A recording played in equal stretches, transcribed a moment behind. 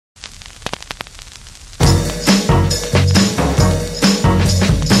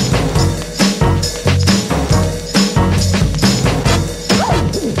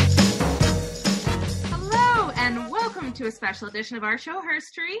special edition of our show,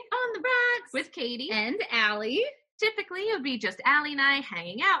 Herstory, On the Rocks with Katie and Allie. Typically, it would be just Allie and I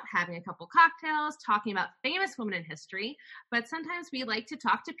hanging out, having a couple cocktails, talking about famous women in history, but sometimes we like to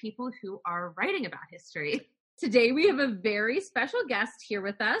talk to people who are writing about history. Today, we have a very special guest here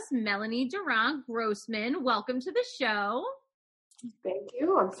with us, Melanie Durant-Grossman. Welcome to the show. Thank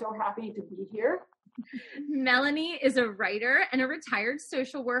you. I'm so happy to be here. Melanie is a writer and a retired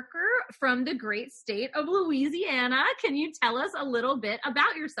social worker from the great state of Louisiana. Can you tell us a little bit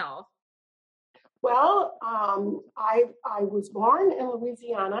about yourself? Well, I was born in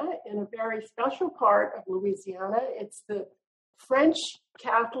Louisiana, in a very special part of Louisiana. It's the French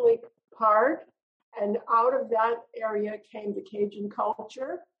Catholic part, and out of that area came the Cajun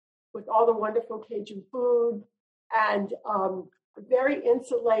culture with all the wonderful Cajun food and a very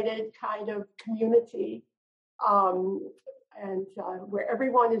insulated kind of community, where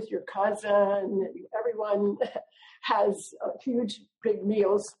everyone is your cousin, and everyone has huge, big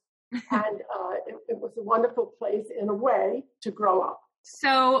meals. And it was a wonderful place in a way to grow up.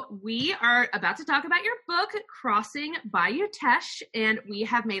 So we are about to talk about your book, Crossing Bayou Teche, and we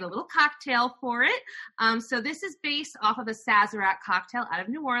have made a little cocktail for it. So this is based off of a Sazerac cocktail out of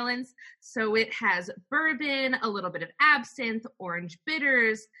New Orleans. So it has bourbon, a little bit of absinthe, orange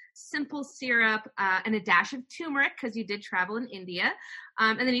bitters, simple syrup, and a dash of turmeric because you did travel in India.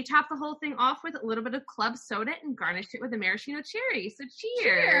 And then you top the whole thing off with a little bit of club soda and garnish it with a maraschino cherry. So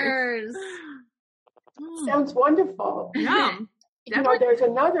cheers! Sounds wonderful. Yum. You know, there's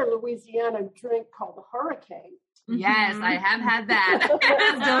another Louisiana drink called the Hurricane. Yes, I have had that.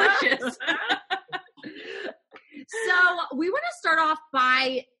 It's delicious. So we want to start off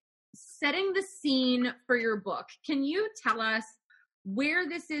by setting the scene for your book. Can you tell us where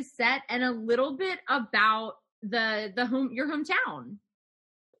this is set and a little bit about your hometown?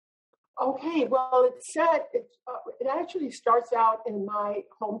 Okay, well, it actually starts out in my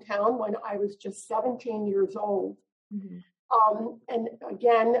hometown when I was just 17 years old. Mm-hmm. And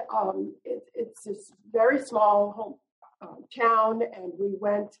again, it's this very small town, and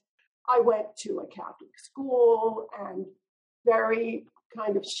I went to a Catholic school and very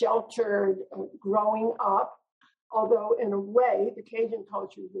kind of sheltered growing up, although in a way the Cajun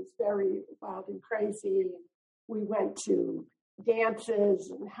culture was very wild and crazy. And we went to dances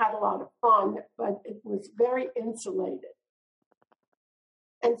and had a lot of fun, but it was very insulated.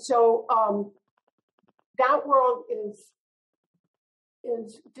 And so that world is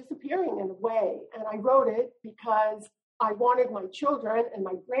disappearing in a way. And I wrote it because I wanted my children and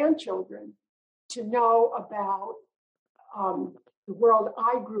my grandchildren to know about the world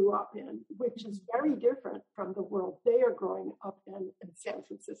I grew up in, which is very different from the world they are growing up in San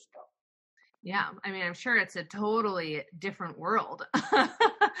Francisco. Yeah, I mean, I'm sure it's a totally different world.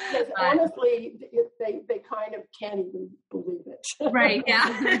 Yes, honestly, they kind of can't even believe it. Right,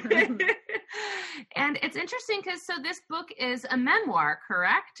 yeah. And it's interesting because this book is a memoir,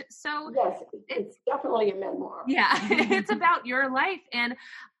 correct? So yes, it's definitely a memoir. Yeah, it's about your life. And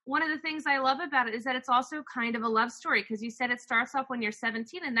one of the things I love about it is that it's also kind of a love story because you said it starts off when you're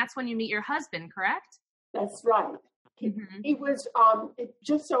 17 and that's when you meet your husband, correct? That's right. He was, it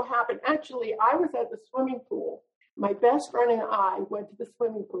just so happened, actually, I was at the swimming pool. My best friend and I went to the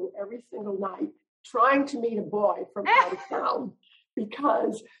swimming pool every single night trying to meet a boy from out of town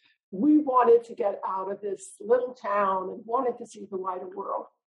because we wanted to get out of this little town and wanted to see the wider world.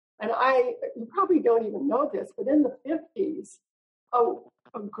 And you probably don't even know this, but in the 50s,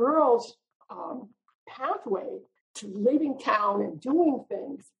 a girl's pathway to leaving town and doing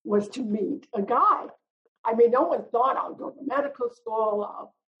things was to meet a guy. I mean, no one thought I'll go to medical school,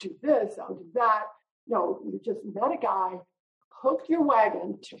 I'll do this, I'll do that. No, you just met a guy, hooked your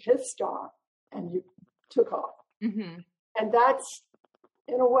wagon to his star, and you took off. Mm-hmm. And that's,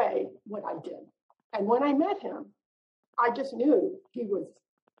 in a way, what I did. And when I met him, I just knew he was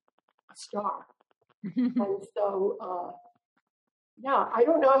a star. And so, I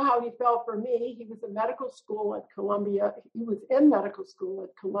don't know how he felt for me. He was in medical school at Columbia. He was in medical school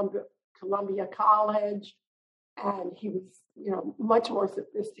at Columbia College, and he was, much more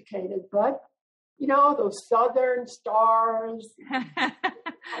sophisticated. But, those southern stars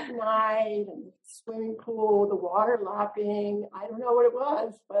at night and the swimming pool, the water lapping, I don't know what it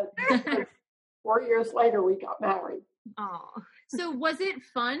was, but 4 years later, we got married. Oh, so was it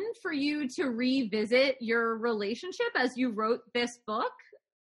fun for you to revisit your relationship as you wrote this book?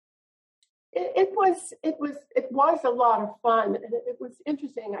 It was a lot of fun, and it was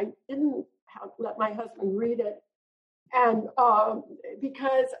interesting. I didn't let my husband read it, and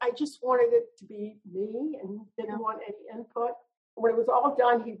because I just wanted it to be me and didn't want any input. When it was all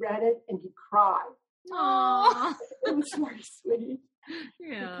done, he read it and he cried. Aww. It was very sweet.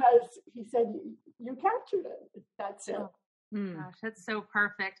 Yeah. Because he said, you captured it. That's it. Gosh, that's so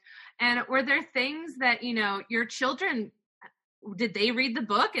perfect. And were there things that, your children, did they read the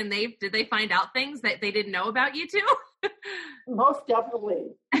book and did they find out things that they didn't know about you two? Most definitely.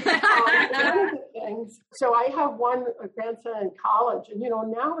 One of the things, so I have a grandson in college, and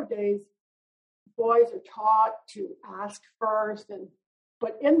nowadays boys are taught to ask first,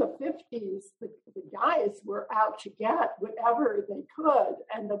 but in the 50s, the guys were out to get whatever they could,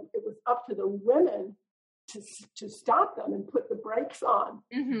 and it was up to the women to stop them and put the brakes on.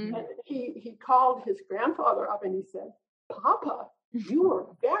 Mm-hmm. And he called his grandfather up and he said, "Papa, you are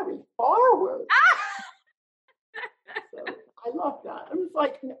very forward." So I love that. I was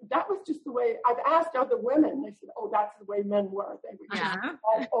like, that was just the way. I've asked other women. They said, "Oh, that's the way men were. They were just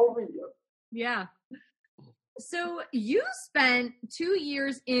all over you." Yeah. So you spent 2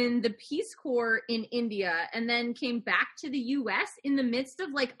 years in the Peace Corps in India and then came back to the U.S. in the midst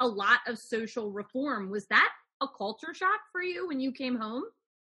of like a lot of social reform. Was that a culture shock for you when you came home?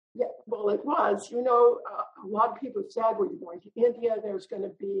 Yeah, well, it was. A lot of people said, "Well, you're going to India. There's going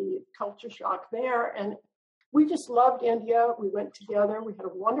to be culture shock there." And we just loved India. We went together. We had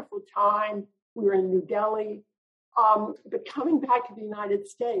a wonderful time. We were in New Delhi. But coming back to the United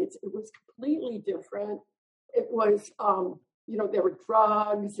States, it was completely different. It was, there were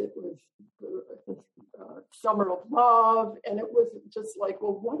drugs. It was summer of love. And it was just like,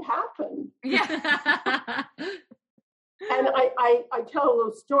 well, what happened? Yeah. And I tell a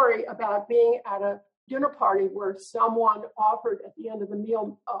little story about being at a dinner party where someone offered at the end of the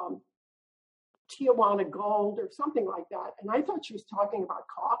meal Tijuana Gold or something like that. And I thought she was talking about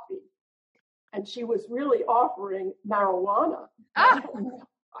coffee. And she was really offering marijuana. I had no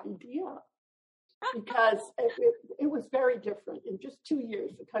idea. Because it was very different. In just 2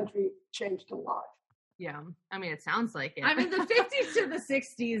 years, the country changed a lot. Yeah. I mean, it sounds like it. I mean, the 50s to the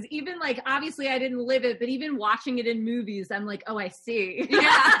 60s, even like, obviously I didn't live it, but even watching it in movies, I'm like, oh, I see.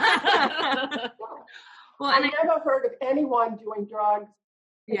 Yeah. Well, I never heard of anyone doing drugs.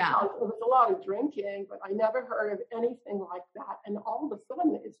 Yeah. There was a lot of drinking, but I never heard of anything like that. And all of a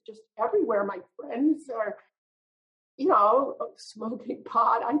sudden, it's just everywhere. My friends are, smoking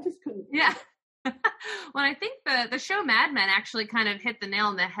pot. I just couldn't. Yeah. Well, I think the show Mad Men actually kind of hit the nail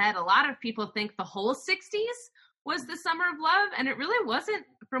on the head. A lot of people think the whole 60s was the summer of love, and it really wasn't,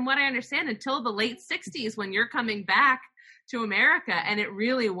 from what I understand, until the late 60s when you're coming back to America. And it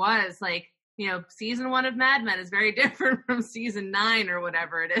really was like, season 1 of Mad Men is very different from season 9 or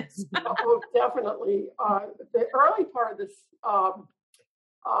whatever it is. Oh, definitely. The early part of this of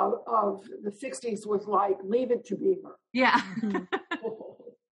the 60s was like Leave It to Beaver. Yeah.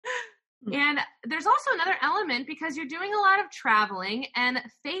 And there's also another element because you're doing a lot of traveling, and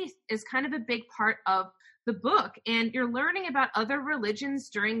faith is kind of a big part of the book, and you're learning about other religions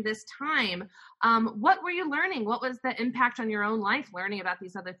during this time. What were you learning? What was the impact on your own life learning about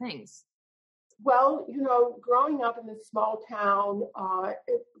these other things? Well, growing up in this small town,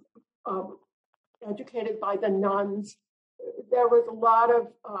 educated by the nuns, there was a lot of,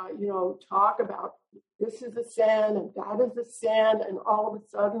 talk about this is a sin and that is a sin. And all of a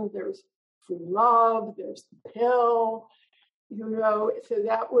sudden there's free love, there's the pill, so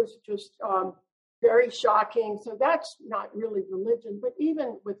that was just very shocking. So that's not really religion, but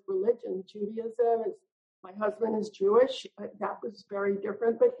even with religion, Judaism, my husband is Jewish, that was very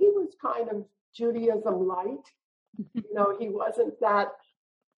different, but he was kind of Judaism light. He wasn't that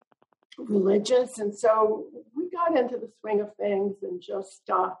religious. And so we got into the swing of things and just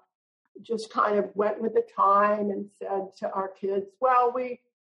kind of went with the time and said to our kids, well, we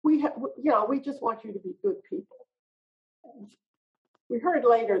just want you to be good people. And we heard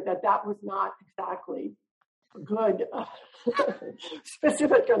later that was not exactly good,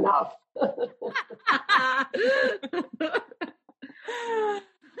 specific enough.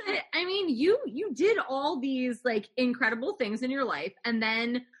 I mean, you did all these like incredible things in your life, and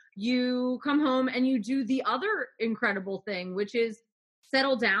then you come home and you do the other incredible thing, which is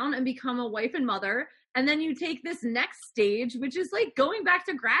settle down and become a wife and mother. And then you take this next stage, which is like going back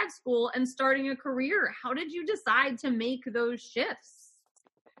to grad school and starting a career. How did you decide to make those shifts?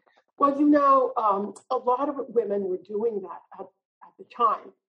 Well, a lot of women were doing that at the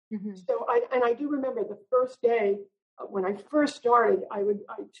time. Mm-hmm. So I do remember the first day when I first started, I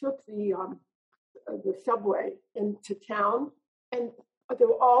took the subway into town, and there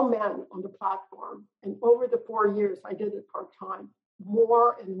were all men on the platform. And over the 4 years, I did it part-time,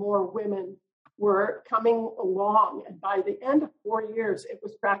 more and more women were coming along. And by the end of 4 years, it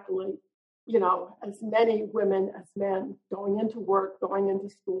was practically, as many women as men, going into work, going into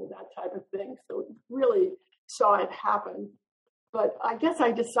school, that type of thing. So really saw it happen. But I guess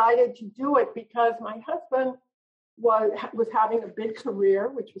I decided to do it because my husband was having a big career,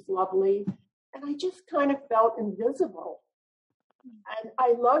 which was lovely. And I just kind of felt invisible. And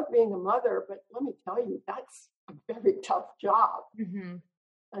I love being a mother, but let me tell you, that's a very tough job. Mm-hmm.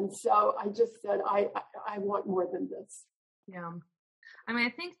 And so I just said, I want more than this. Yeah. I mean, I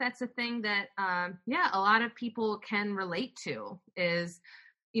think that's a thing that, a lot of people can relate to is,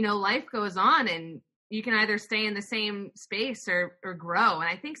 life goes on and you can either stay in the same space or grow. And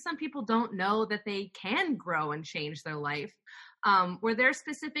I think some people don't know that they can grow and change their life. Were there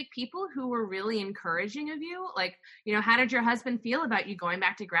specific people who were really encouraging of you? Like, how did your husband feel about you going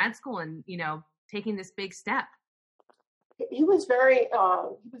back to grad school and, taking this big step? He was very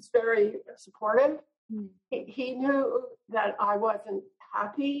supportive. He knew that I wasn't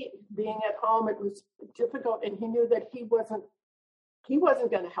happy being at home. It was difficult, and he knew that he wasn't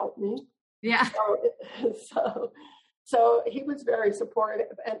going to help me. Yeah. So he was very supportive.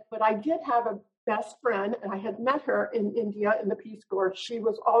 But I did have a best friend, and I had met her in India in the Peace Corps. She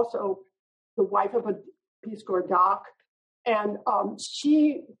was also the wife of a Peace Corps doc. And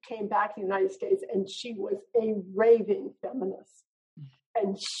she came back to the United States, and she was a raving feminist.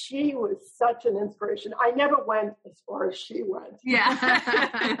 And she was such an inspiration. I never went as far as she went. Yeah.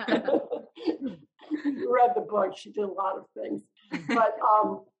 You read the book. She did a lot of things. But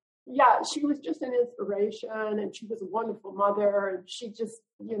she was just an inspiration, and she was a wonderful mother. And she just,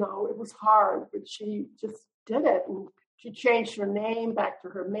 it was hard, but she just did it. And she changed her name back to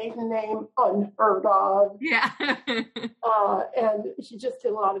her maiden name, unheard of. Yeah. And she just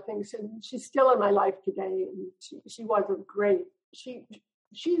did a lot of things. And she's still in my life today. And she was a great,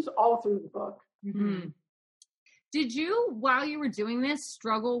 she's all through the book. Mm-hmm. Did you, while you were doing this,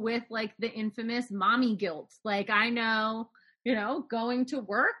 struggle with like the infamous mommy guilt? Like, I know, going to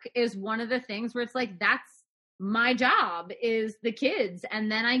work is one of the things where it's like, that's my job is the kids.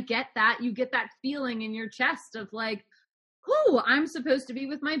 And then you get that feeling in your chest of like, I'm supposed to be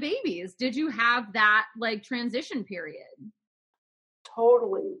with my babies. Did you have that like transition period?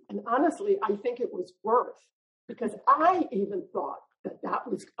 Totally. And honestly, I think it was worse because I even thought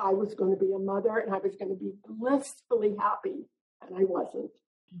I was going to be a mother and I was going to be blissfully happy, and I wasn't.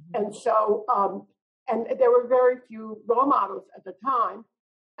 Mm-hmm. And so, and there were very few role models at the time.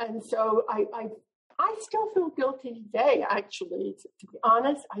 And so I still feel guilty today, actually, to be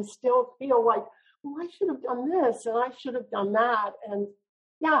honest. I still feel like, I should have done this and I should have done that. And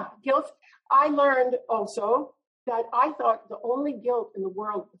guilt. I learned also that I thought the only guilt in the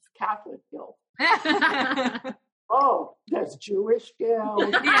world was Catholic guilt. There's Jewish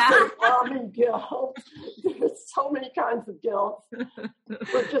guilt, there's Mormon guilt, there's so many kinds of guilt.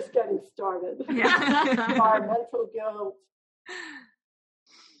 We're just getting started. Environmental guilt.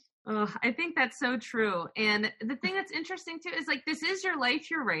 I think that's so true. And the thing that's interesting too is like, this is your life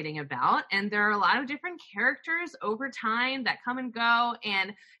you're writing about, and there are a lot of different characters over time that come and go.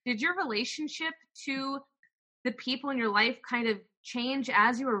 And did your relationship to the people in your life kind of change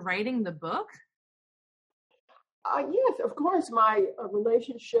as you were writing the book? Yes, of course. My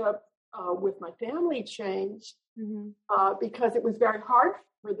relationship with my family changed because it was very hard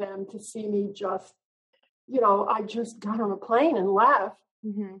for them to see me just, I just got on a plane and left.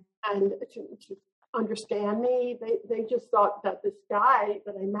 Mm-hmm. And to understand me, they just thought that this guy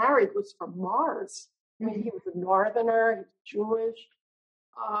that I married was from Mars. I mean, he was a Northerner, he was Jewish.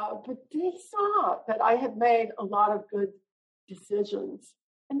 But they saw that I had made a lot of good decisions.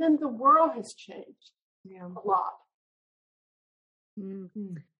 And then the world has changed a lot.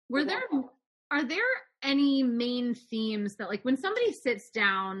 Mm-hmm. Are there any main themes that, like, when somebody sits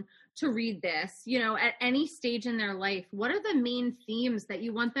down to read this, at any stage in their life, what are the main themes that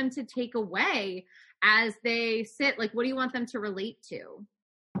you want them to take away as they sit? Like, what do you want them to relate to?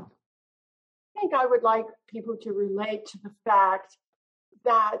 I think I would like people to relate to the fact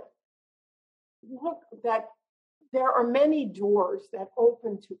that there are many doors that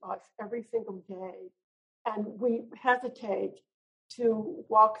open to us every single day, and we hesitate to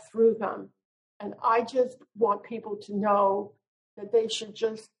walk through them. And I just want people to know that they should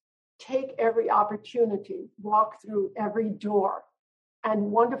just take every opportunity, walk through every door,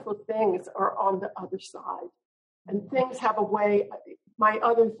 and wonderful things are on the other side. And things have a way. My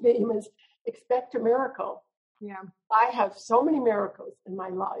other theme is expect a miracle. Yeah. I have so many miracles in my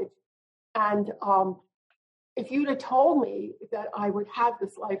life. And if you'd have told me that I would have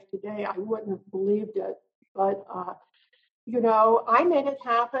this life today, I wouldn't have believed it. But I made it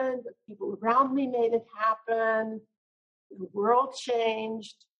happen. The people around me made it happen. The world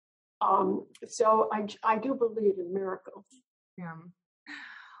changed. So I do believe in miracles. Yeah.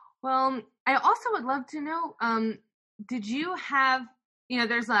 Well, I also would love to know, did you have,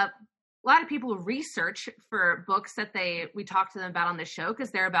 there's a lot of people research for books that we talk to them about on the show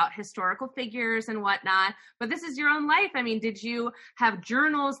because they're about historical figures and whatnot, but this is your own life. I mean, did you have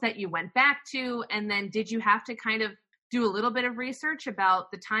journals that you went back to, and then did you have to kind of do a little bit of research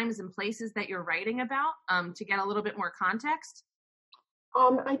about the times and places that you're writing about to get a little bit more context?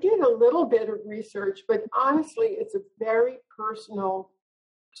 I did a little bit of research, but honestly, it's a very personal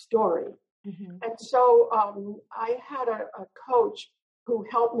story. Mm-hmm. And so I had a coach who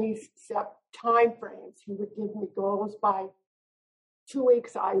helped me set time frames. He would give me goals by 2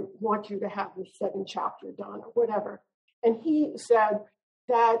 weeks. I want you to have the 7th chapter done or whatever. And he said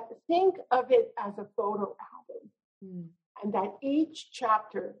that think of it as a photo album and that each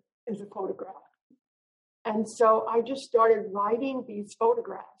chapter is a photograph. And so I just started writing these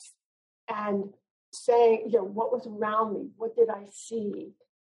photographs and saying, what was around me? What did I see?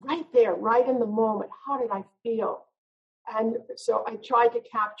 Right there, right in the moment. How did I feel? And so I tried to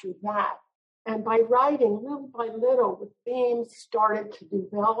capture that. And by writing, little by little, the themes started to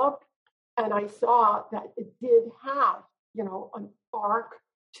develop. And I saw that it did have, an arc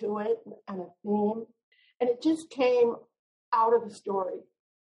to it and a theme. And it just came out of the story.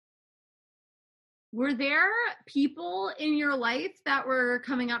 Were there people in your life that were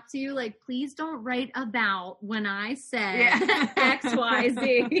coming up to you like, please don't write about when I said X, Y,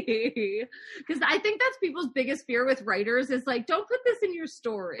 Z? Because I think that's people's biggest fear with writers is like, don't put this in your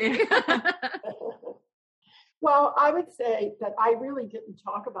story. Well, I would say that I really didn't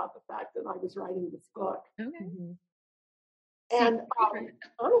talk about the fact that I was writing this book. Okay. Mm-hmm. And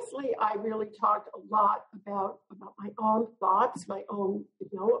honestly, I really talked a lot about my own thoughts, my own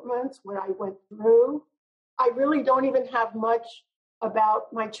developments, what I went through. I really don't even have much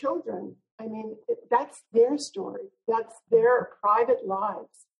about my children. I mean, that's their story. That's their private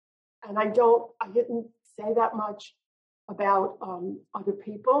lives. And I didn't say that much about other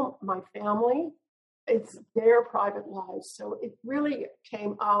people, my family. It's their private lives. So it really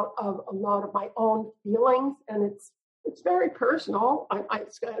came out of a lot of my own feelings, and it's very personal.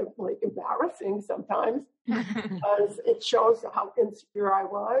 It's kind of like embarrassing sometimes because it shows how insecure I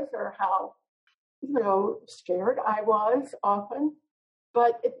was or how, scared I was often.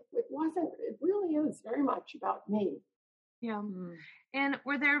 But it wasn't, it really is very much about me. Yeah. Mm-hmm. And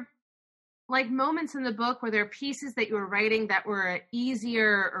were there moments in the book, were there pieces that you were writing that were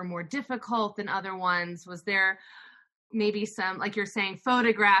easier or more difficult than other ones? Was there maybe some, like you're saying,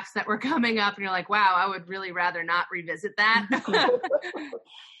 photographs that were coming up and you're like, wow, I would really rather not revisit that?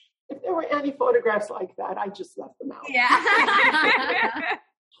 If there were any photographs like that, I just left them out. Yeah.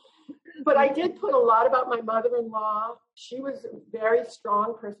 But I did put a lot about my mother-in-law. She was a very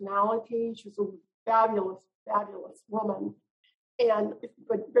strong personality. She was a fabulous, fabulous woman,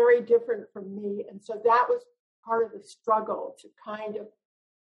 but very different from me. And so that was part of the struggle to kind of,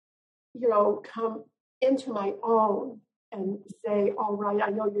 come into my own and say, all right, I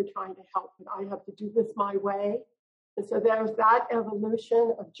know you're trying to help, but I have to do this my way. And so there was that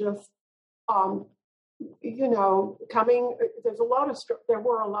evolution of just, coming, there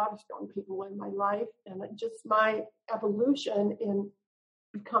were a lot of strong people in my life, and just my evolution in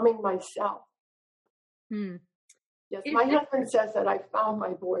becoming myself. Yes, my husband says that I found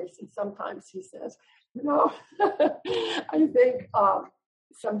my voice, and sometimes he says, I think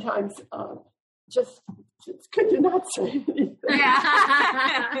sometimes just could you not say anything?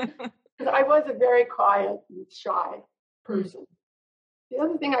 Yeah. I was a very quiet and shy person. The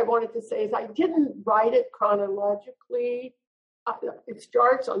other thing I wanted to say is I didn't write it chronologically. It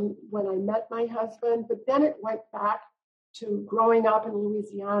starts on when I met my husband, but then it went back to growing up in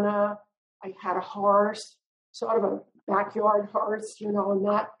Louisiana. I had a horse, sort of a backyard horse,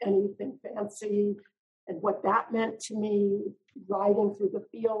 not anything fancy, and what that meant to me, riding through the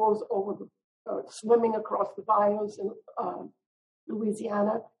fields, swimming across the bayous in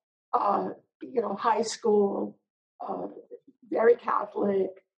Louisiana, high school, very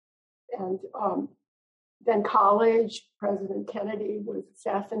Catholic, and then college. President Kennedy was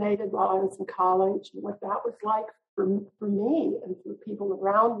assassinated while I was in college, and what that was like for me and for people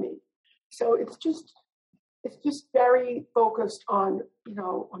around me. So it's just very focused on,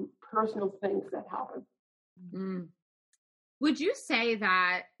 on personal things that happen. Mm. Would you say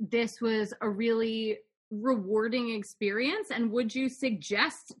that this was a really rewarding experience, and would you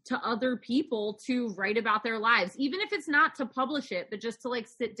suggest to other people to write about their lives, even if it's not to publish it, but just to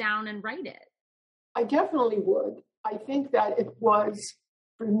sit down and write it? I definitely would. I think that it was,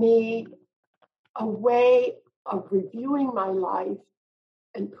 for me, a way of reviewing my life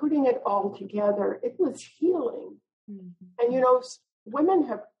and putting it all together, it was healing. And, women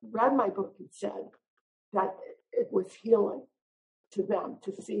have read my book and said that it was healing to them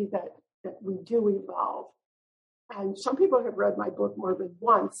to see that we do evolve. And some people have read my book more than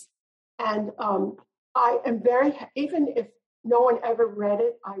once. And I am even if no one ever read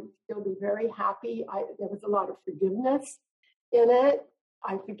it, I would still be very happy. There was a lot of forgiveness in it.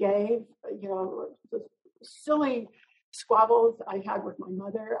 I forgave, the silly squabbles I had with my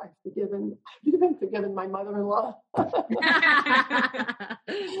mother. I've even forgiven my mother-in-law.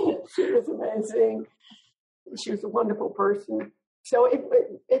 She was amazing. She was a wonderful person. So it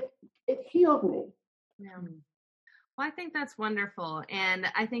healed me. Yeah. Well, I think that's wonderful. And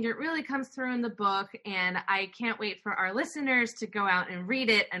I think it really comes through in the book. And I can't wait for our listeners to go out and read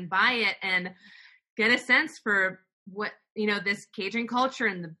it and buy it and get a sense for what, this Cajun culture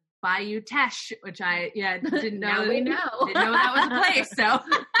and the Bayou Teche, which I didn't know. Didn't know that was a place.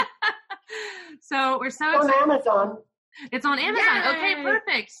 So we're so excited. It's on Amazon. It's on Amazon. Yay! Okay,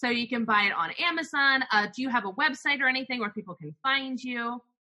 perfect. So you can buy it on Amazon. Do you have a website or anything where people can find you?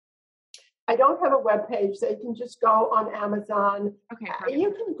 I don't have a webpage. They can just go on Amazon. Okay, perfect.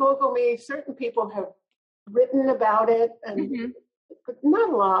 You can Google me. Certain people have written about it, and but not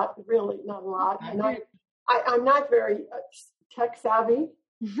a lot, really, not a lot. And I'm not very tech savvy,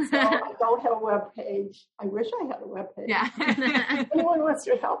 so I don't have a webpage. I wish I had a webpage. Yeah. Anyone wants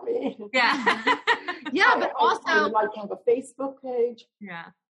to help me? Yeah. Yeah, but also I would like to have a Facebook page.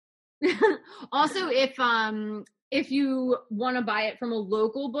 Yeah. Also, if you want to buy it from a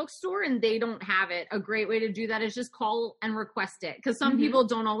local bookstore and they don't have it, a great way to do that is just call and request it. Because some people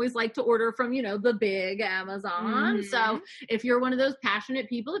don't always like to order from, the big Amazon. So if you're one of those passionate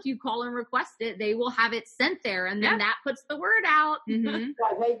people, if you call and request it, they will have it sent there. And then that puts the word out. Yeah,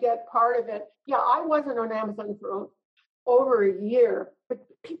 they get part of it. Yeah, I wasn't on Amazon for over a year, but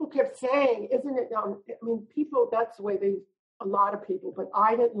people kept saying, isn't it? People, that's the way a lot of people, but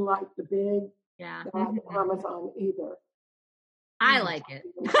I didn't like the big Amazon either. I like it.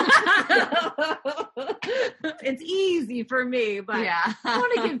 It's easy for me, but I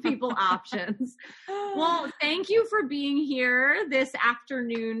want to give people options. Well, thank you for being here this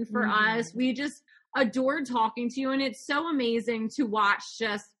afternoon for us. We just adored talking to you, and it's so amazing to watch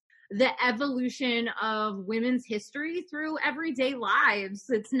just the evolution of women's history through everyday lives.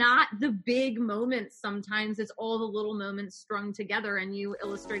 It's not the big moments sometimes, it's all the little moments strung together, and you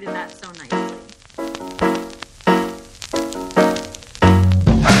illustrated that so nicely.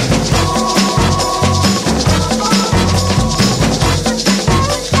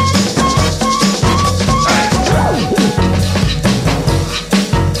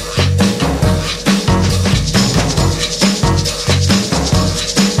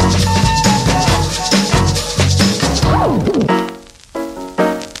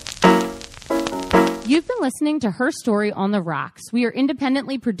 You've been listening to Her Story on the Rocks. We are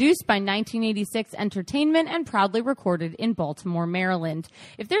independently produced by 1986 Entertainment and proudly recorded in Baltimore, Maryland.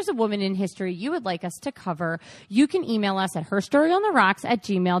 If there's a woman in history you would like us to cover, you can email us at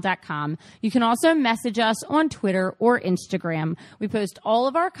herstoryontheRocks@gmail.com. You can also message us on Twitter or Instagram. We post all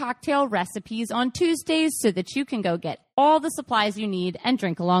of our cocktail recipes on Tuesdays so that you can go get all the supplies you need and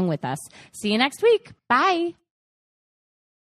drink along with us. See you next week. Bye.